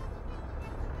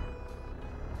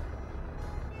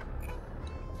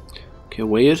 Okay,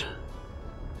 weird.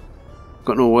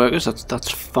 Got no workers,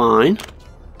 that's fine.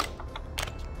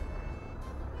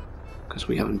 Because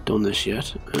we haven't done this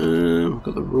yet. We've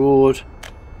got the road.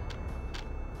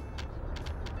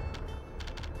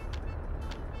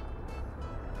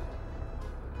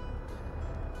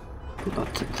 Put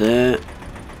that to there.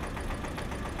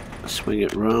 Swing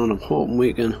it round. I'm hoping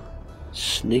we can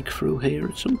sneak through here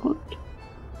at some point.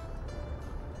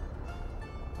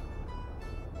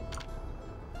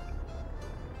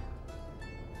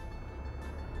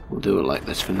 We'll do it like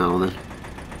this for now then.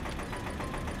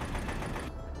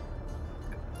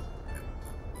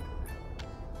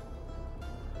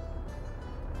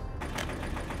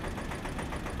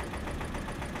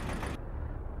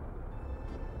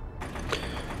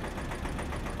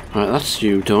 Right, that's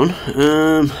you done.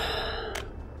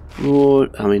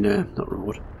 Road, I mean, not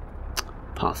road.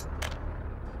 Path.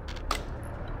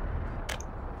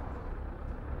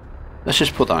 Let's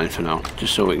just put that in for now,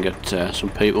 just so we can get some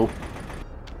people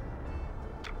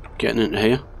getting into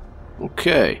here.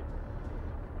 Okay.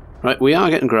 Right, we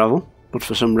are getting gravel, but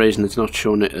for some reason it's not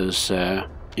showing it as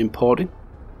importing.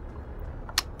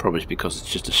 Probably because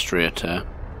it's just a straight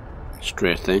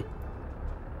thing.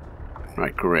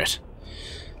 Right, great.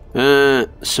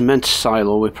 Cement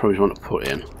silo we probably want to put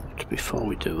in. But before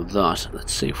we do that,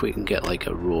 let's see if we can get like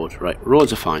a road. Right,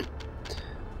 roads are fine.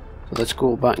 So let's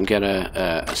go back and get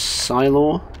a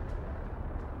silo.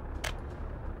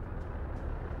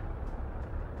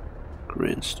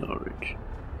 Grain storage.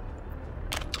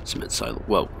 Cement silo.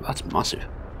 Whoa, that's massive.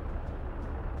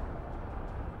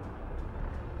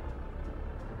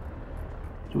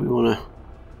 Do we want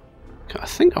to... I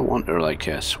think I want to like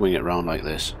swing it around like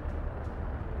this.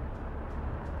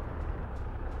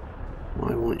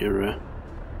 Why won't you...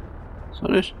 Is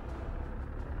that it?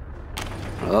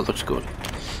 Oh, that looks good.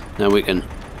 Now we can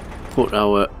put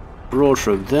our road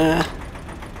through there.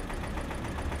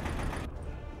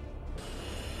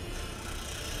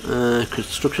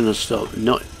 Construction has stopped.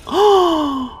 No.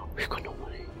 Oh, we've got no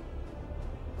money.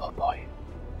 Oh boy.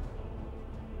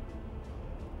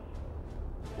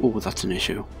 Oh, that's an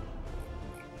issue.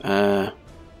 I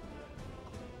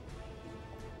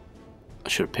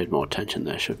should have paid more attention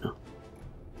there, shouldn't I?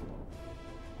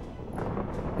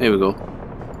 Here we go.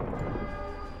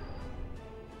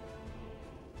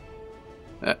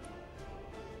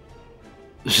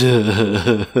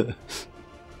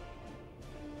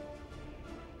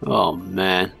 Oh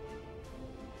man.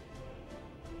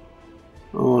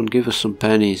 Oh, and give us some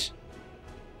pennies.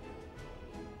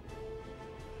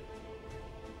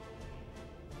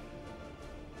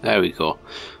 There we go.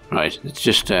 Right, it's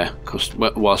just cause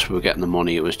whilst we were getting the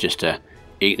money, it was just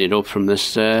eating it up from this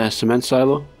cement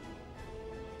silo.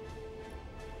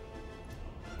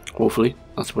 Hopefully,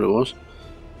 that's what it was.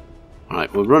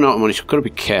 Right, we've run out of money, so we've got to be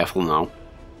careful now.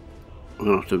 We're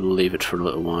going to have to leave it for a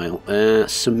little while.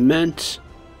 Cement.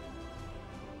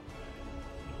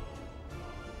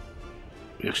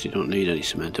 We actually don't need any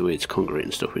cement, do we? It's concrete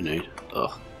and stuff we need.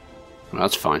 Ugh.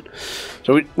 That's fine.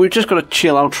 So we've just got to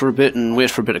chill out for a bit and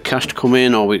wait for a bit of cash to come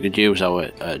in, or we could use our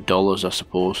dollars, I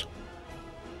suppose.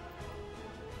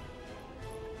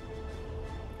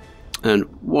 And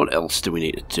what else do we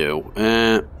need to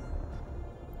do?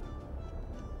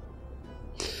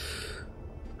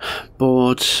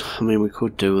 Boards. I mean, we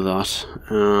could do that.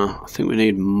 I think we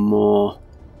need more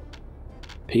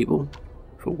people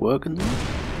for working there.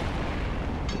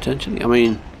 Potentially. I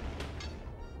mean,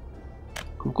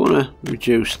 I'm going to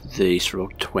reduce these for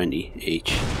about 20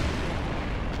 each.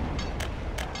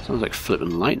 Sounds like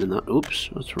flipping lightning that. Oops,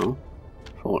 that's wrong.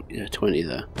 40, yeah, 20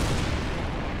 there.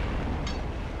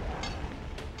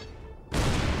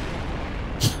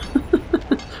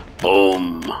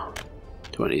 Boom!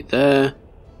 20 there.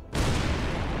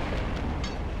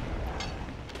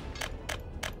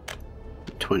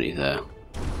 There.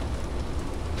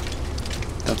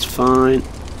 That's fine.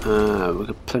 We've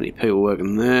got plenty of people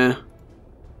working there.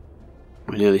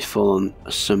 We're nearly full on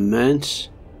cement.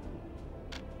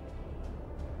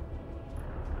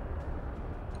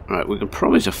 Right, we can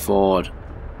probably afford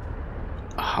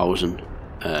a housing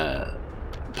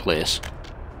place.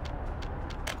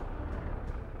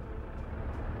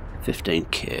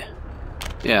 15k.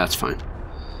 Yeah, that's fine.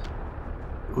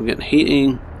 We're getting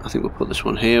heating. I think we'll put this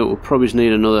one here. We'll probably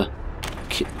need another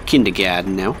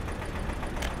kindergarten now.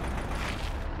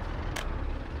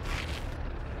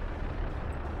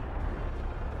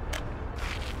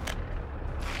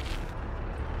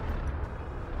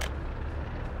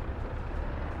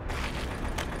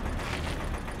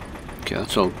 Okay,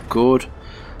 that's all good.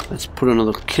 Let's put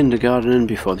another kindergarten in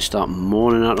before they start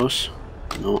moaning at us.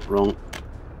 No, wrong.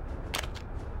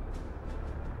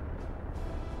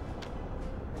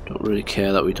 Don't really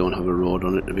care that we don't have a road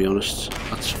on it, to be honest.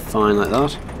 That's fine like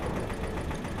that.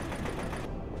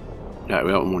 Right,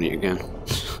 we're out of money again.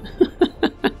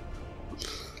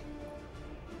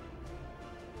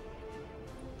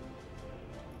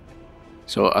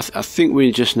 So I think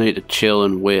we just need to chill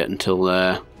and wait until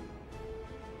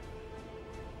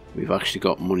we've actually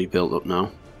got money built up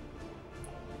now.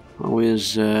 How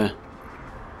is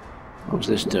how's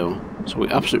this do? So we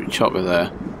absolutely chocker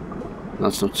there.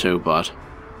 That's not too bad.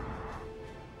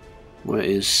 Where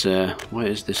is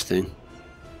this thing?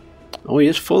 Oh, he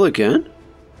is full again.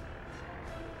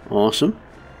 Awesome.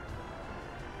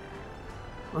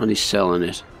 And he's selling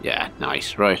it. Yeah,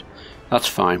 nice. Right, that's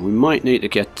fine. We might need to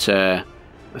get a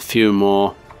few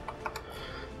more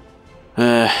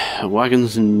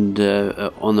wagons and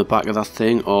on the back of that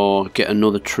thing, or get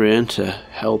another train to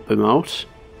help him out.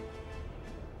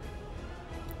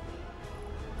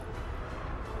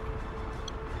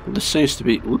 But this seems to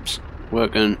be, whoops,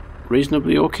 working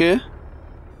reasonably okay.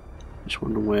 Just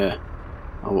wondering where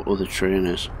our other train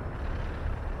is.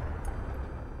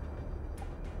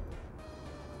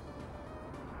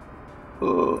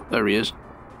 Oh, there he is.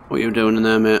 What are you doing in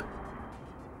there, mate?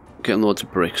 Getting loads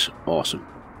of bricks. Awesome.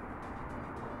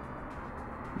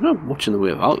 Not much in the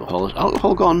way of alcohol. Has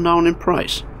alcohol gone down in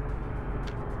price?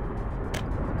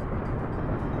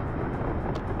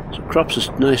 So crops is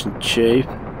nice and cheap.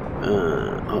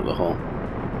 Alcohol.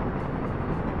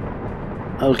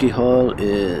 Alcohol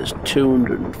is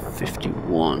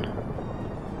 251.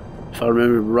 If I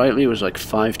remember rightly, it was like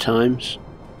 5 times.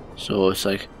 So it's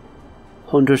like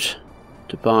 100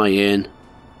 to buy in.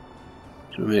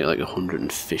 So we make like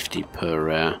 150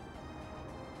 per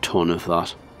ton of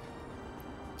that.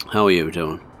 How are you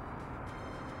doing?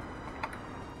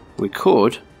 We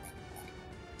could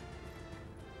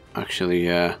actually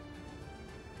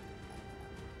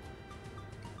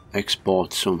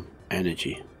export some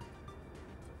energy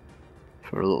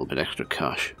for a little bit extra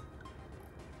cash.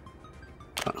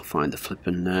 I'll find the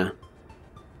flipping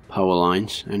power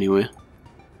lines anyway.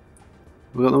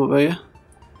 We got them up here?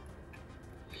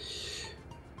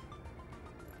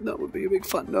 That would be a big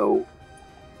fat no.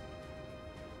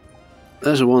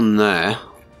 There's a one there,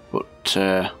 but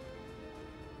that's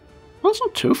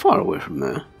not too far away from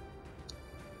there.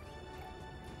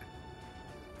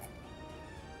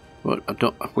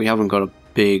 But we haven't got a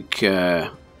big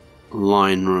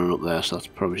line running up there, so that's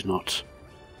probably not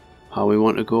how we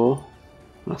want to go.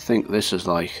 I think this is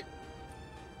like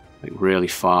really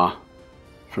far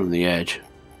from the edge.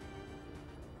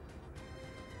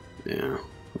 Yeah,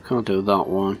 we can't do that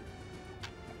one.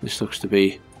 This looks to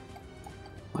be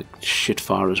like shit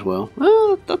far as well.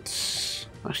 That's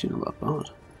actually not that bad.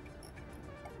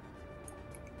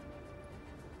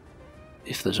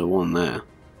 if there's a one there.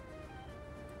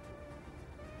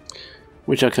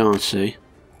 Which I can't see.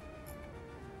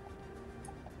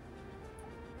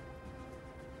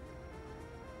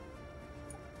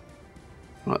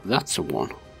 Right, that's a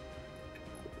one.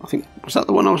 I think, was that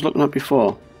the one I was looking at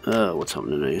before? What's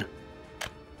happening here?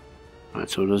 Right,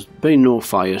 so there's been no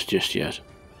fires just yet.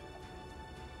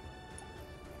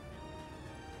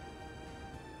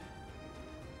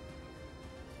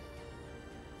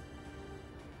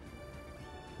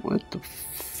 What the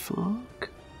fuck?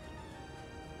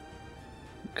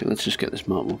 Okay, let's just get this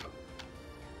map up.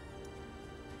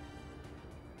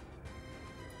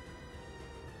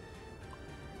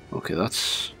 Okay,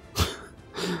 that's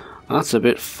that's a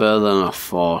bit further than I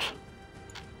thought.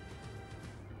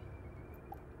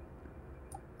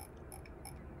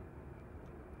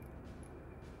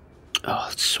 Oh,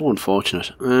 it's so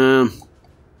unfortunate. I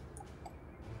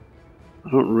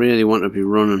don't really want to be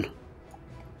running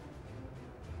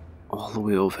all the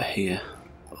way over here.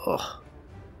 Ugh.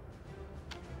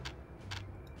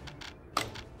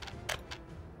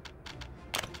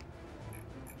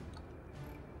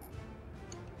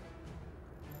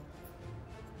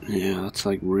 Yeah, that's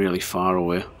like really far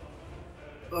away.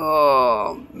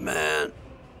 Oh, man.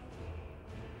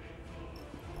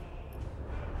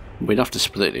 We'd have to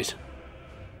split it.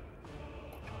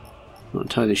 Not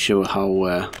entirely sure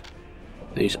how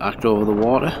these act over the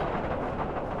water.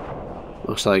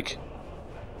 Looks like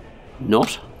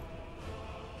not.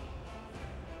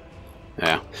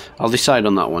 Yeah, I'll decide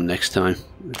on that one next time.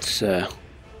 It's it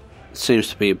seems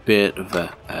to be a bit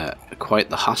of quite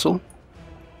the hassle.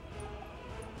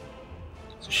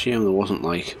 It's a shame there wasn't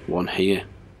like one here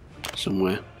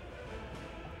somewhere.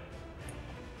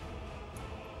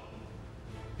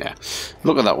 Yeah,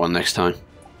 look at that one next time.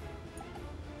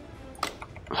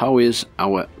 How is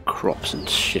our crops and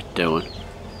shit doing?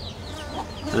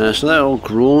 So they're all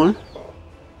growing,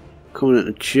 coming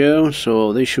into June,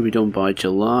 so they should be done by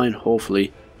July, and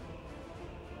hopefully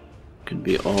can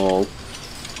be all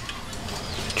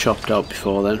chopped out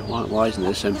before then. Why isn't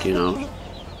this empty now?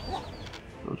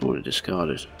 I don't want to discard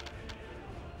it.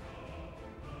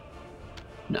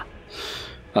 Nah,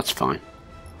 that's fine.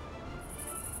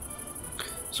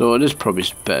 So it is probably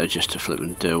better just to flip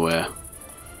and do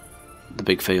the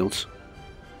big fields.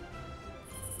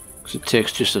 Because it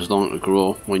takes just as long to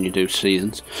grow when you do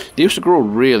seasons. They used to grow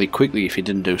really quickly if you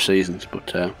didn't do seasons, but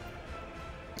to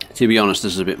be honest,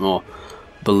 this is a bit more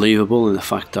believable in the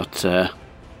fact that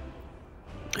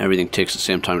everything takes the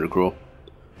same time to grow.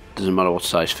 Doesn't matter what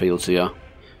size fields they are.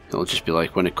 It'll just be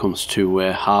like when it comes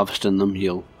to harvesting them,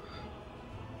 you'll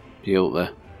be able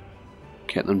to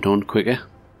get them done quicker.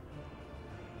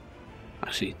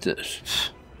 Actually,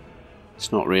 it's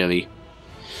not really.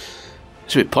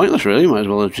 It's a bit pointless, really. Might as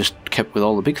well have just kept with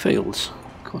all the big fields.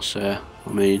 Because, I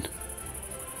mean,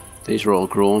 these are all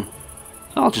grown.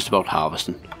 It's all just about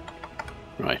harvesting.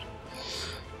 Right.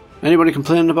 Anybody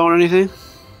complaining about anything?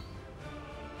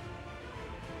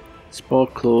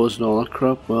 Sport clothes and all that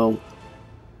crap? Well,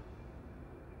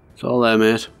 it's all there,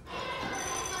 mate.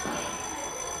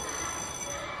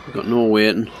 We've got no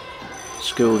waiting.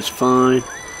 School is fine.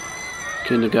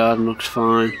 Kindergarten looks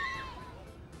fine.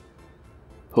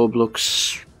 Pub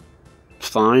looks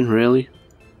fine, really.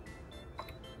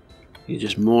 You're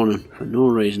just mourning for no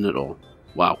reason at all.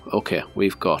 Wow, okay,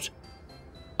 we've got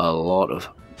a lot of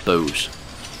booze.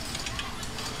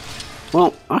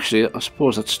 Well, actually, I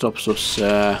suppose that stops us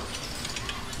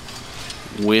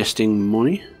wasting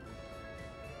money.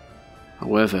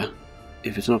 However,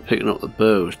 if it's not picking up the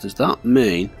booze, does that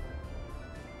mean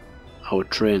our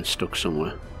train's stuck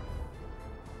somewhere?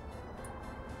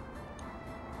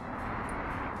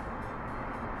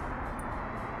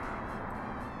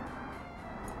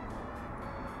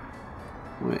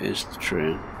 Where is the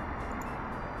train?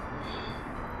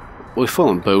 We're full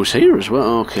on booze here as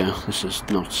well. Okay, this is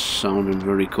not sounding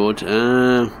very good.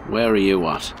 Where are you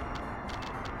at?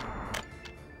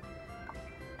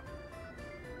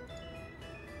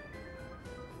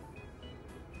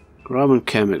 Grabbing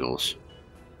chemicals.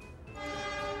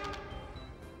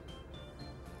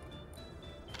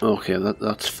 Okay,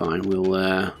 that's fine.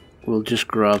 We'll just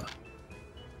grab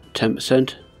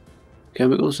 10%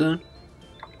 chemicals then.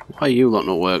 Why are you lot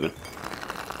not working?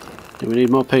 Do we need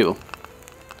more people?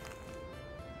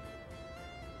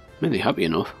 I mean, they're happy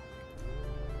enough.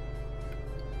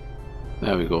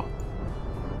 There we go.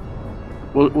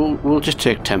 We'll just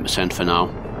take 10% for now.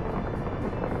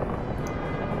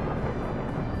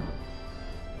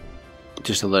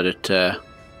 Just to let it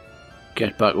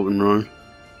get back up and running.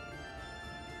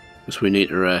 because we need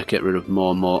to get rid of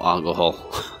more and more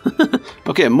alcohol.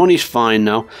 Okay, money's fine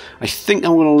now. I think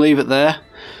I'm going to leave it there.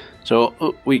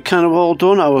 So we kind of all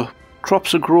done. Our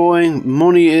crops are growing.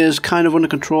 Money is kind of under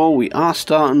control. We are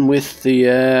starting with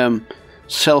the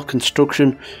cell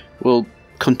construction. We'll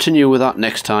continue with that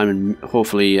next time and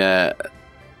hopefully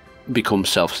become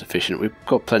self-sufficient. We've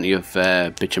got plenty of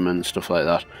bitumen and stuff like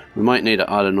that. We might need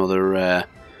to add another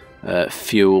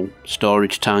fuel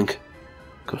storage tank,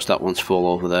 because that one's full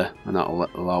over there, and that will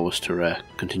allow us to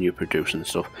continue producing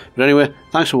stuff. But anyway,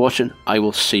 thanks for watching. I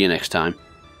will see you next time.